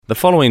The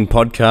following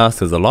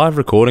podcast is a live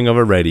recording of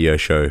a radio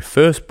show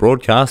first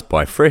broadcast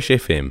by Fresh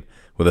FM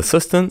with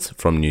assistance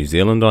from New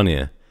Zealand On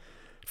Air.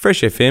 Fresh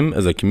FM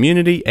is a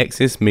community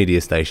access media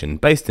station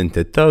based in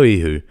Te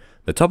Tauihu,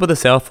 the top of the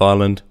South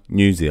Island,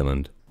 New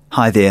Zealand.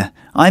 Hi there,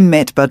 I'm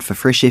Matt Budd for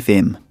Fresh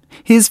FM.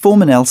 Here's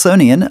former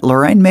Nelsonian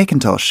Lorraine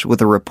McIntosh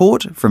with a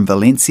report from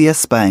Valencia,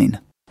 Spain.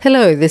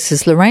 Hello, this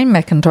is Lorraine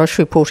McIntosh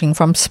reporting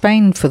from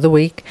Spain for the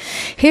week.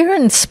 Here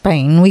in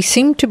Spain, we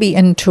seem to be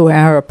into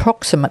our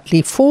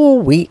approximately 4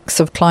 weeks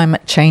of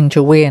climate change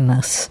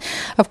awareness.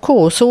 Of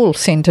course, all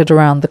centred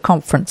around the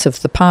Conference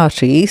of the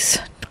Parties,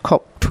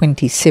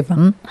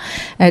 COP27,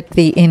 at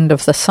the end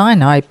of the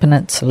Sinai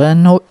Peninsula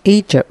in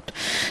Egypt.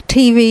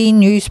 TV,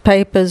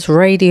 newspapers,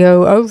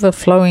 radio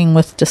overflowing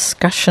with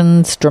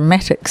discussions,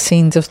 dramatic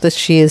scenes of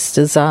this year's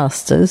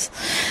disasters,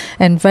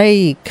 and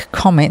vague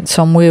comments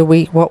on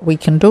what we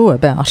can do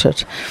about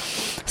it.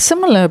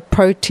 Similar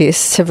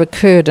protests have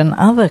occurred in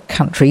other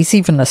countries,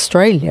 even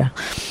Australia.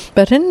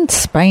 But in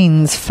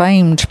Spain's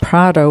famed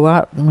Prado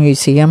Art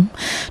Museum,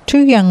 2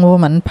 young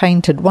women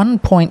painted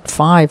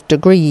 1.5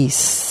 degrees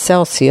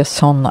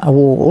Celsius on a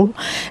wall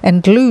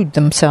and glued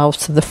themselves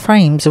to the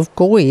frames of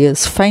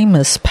Goya's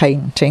famous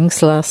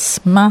paintings Las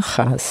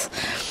Majas,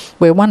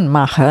 where one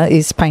maja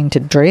is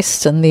painted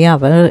dressed and the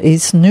other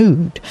is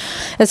nude.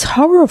 As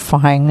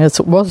horrifying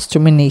as it was to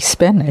many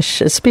Spanish,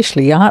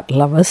 especially art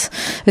lovers,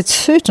 it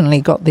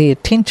certainly got the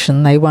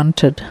attention they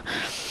wanted.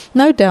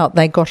 No doubt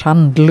they got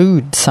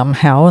unglued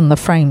somehow and the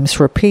frames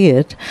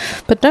repaired,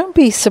 but don't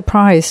be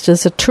surprised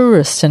as a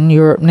tourist in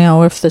Europe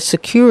now if the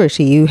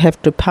security you have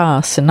to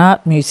pass in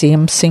art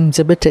museums seems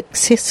a bit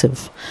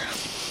excessive.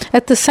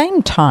 At the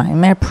same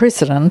time, our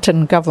president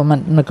and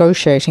government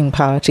negotiating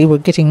party were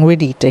getting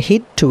ready to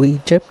head to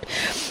Egypt.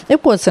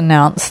 It was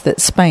announced that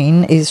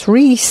Spain is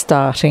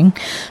restarting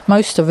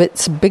most of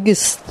its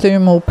biggest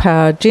thermal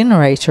power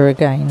generator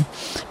again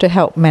to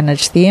help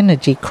manage the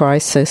energy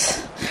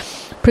crisis.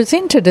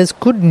 Presented as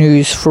good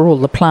news for all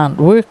the plant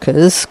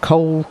workers,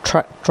 coal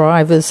truck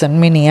drivers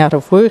and many out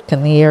of work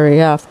in the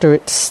area after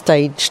its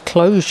staged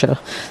closure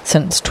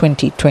since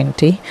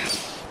 2020.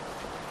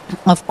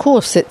 Of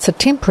course, it's a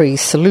temporary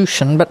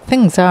solution, but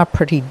things are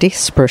pretty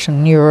desperate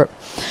in Europe.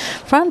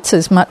 France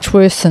is much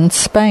worse than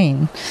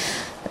Spain,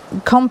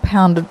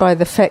 compounded by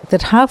the fact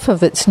that half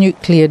of its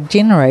nuclear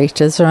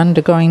generators are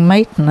undergoing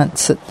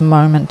maintenance at the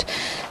moment,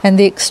 and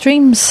the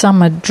extreme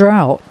summer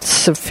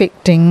droughts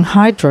affecting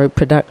hydro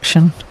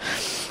production.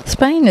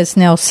 Spain is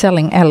now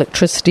selling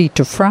electricity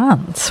to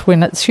France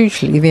when it's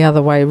usually the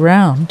other way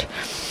round.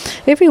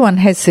 Everyone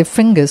has their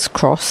fingers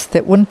crossed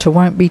that winter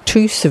won't be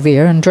too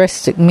severe and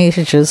drastic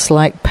measures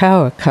like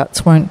power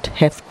cuts won't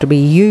have to be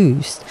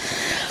used.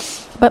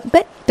 But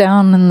back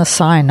down in the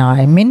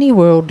Sinai, many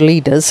world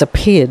leaders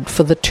appeared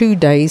for the 2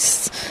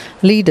 days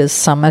Leaders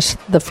Summit,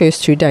 the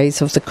first 2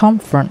 days of the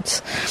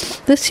conference.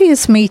 This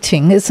year's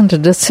meeting isn't a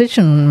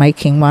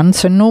decision-making one,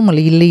 so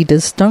normally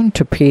leaders don't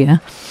appear.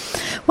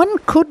 One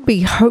could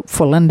be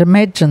hopeful and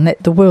imagine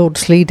that the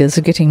world's leaders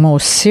are getting more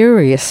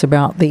serious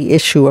about the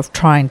issue of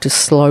trying to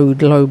slow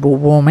global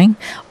warming,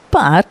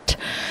 but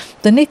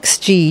the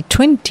next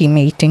G20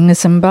 meeting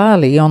is in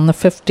Bali on the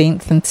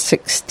 15th and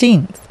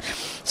 16th.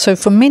 So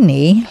for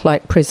many,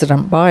 like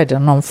President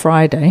Biden on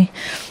Friday,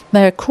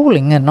 they are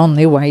calling in on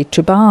their way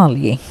to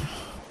Bali.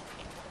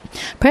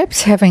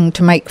 Perhaps having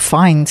to make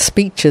fine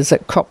speeches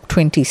at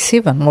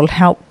COP27 will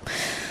help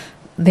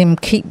them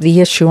keep the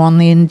issue on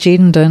the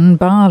agenda in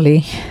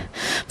Bali.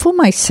 For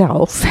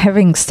myself,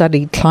 having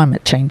studied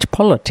climate change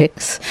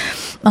politics,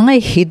 I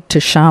head to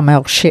Sharm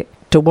el-Sheikh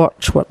to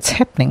watch what's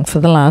happening for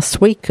the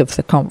last week of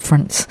the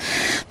conference.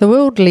 The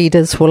world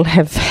leaders will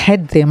have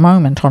had their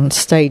moment on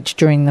stage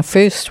during the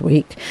first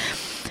week,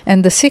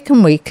 and the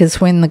second week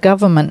is when the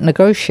government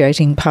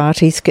negotiating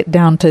parties get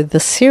down to the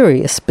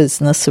serious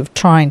business of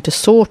trying to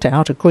sort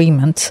out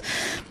agreements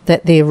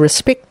that their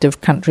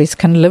respective countries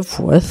can live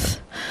with.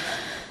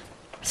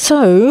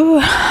 So,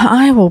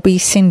 I will be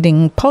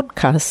sending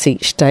podcasts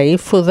each day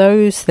for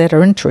those that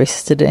are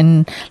interested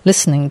in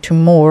listening to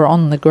more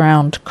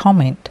on-the-ground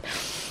comment.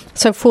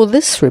 So for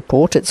this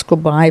report, it's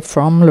goodbye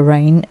from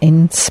Lorraine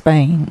in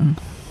Spain.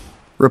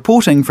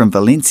 Reporting from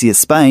Valencia,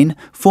 Spain,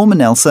 former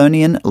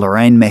Nelsonian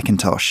Lorraine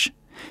McIntosh.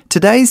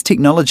 Today's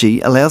technology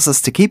allows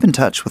us to keep in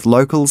touch with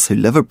locals who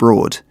live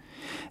abroad.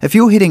 If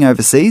you're heading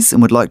overseas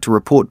and would like to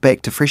report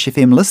back to Fresh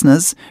FM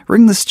listeners,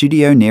 ring the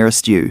studio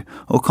nearest you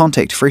or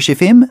contact Fresh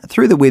FM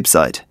through the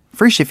website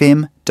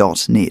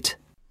freshfm.net.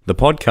 The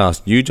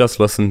podcast you just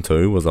listened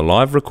to was a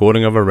live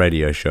recording of a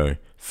radio show,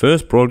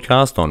 first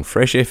broadcast on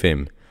Fresh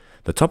FM,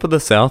 the top of the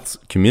South's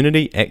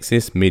community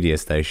access media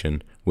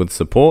station, with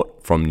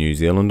support from New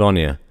Zealand On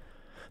Air.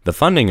 The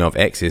funding of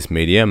Access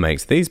Media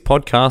makes these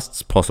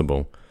podcasts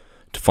possible.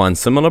 To find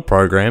similar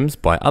programs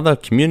by other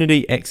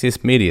community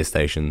access media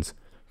stations,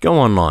 go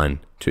online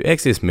to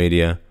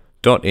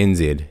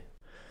accessmedia.nz.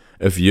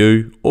 If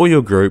you or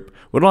your group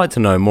would like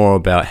to know more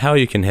about how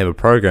you can have a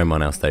program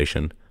on our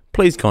station,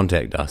 please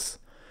contact us.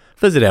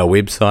 Visit our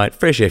website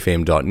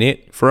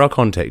freshfm.net for our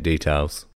contact details.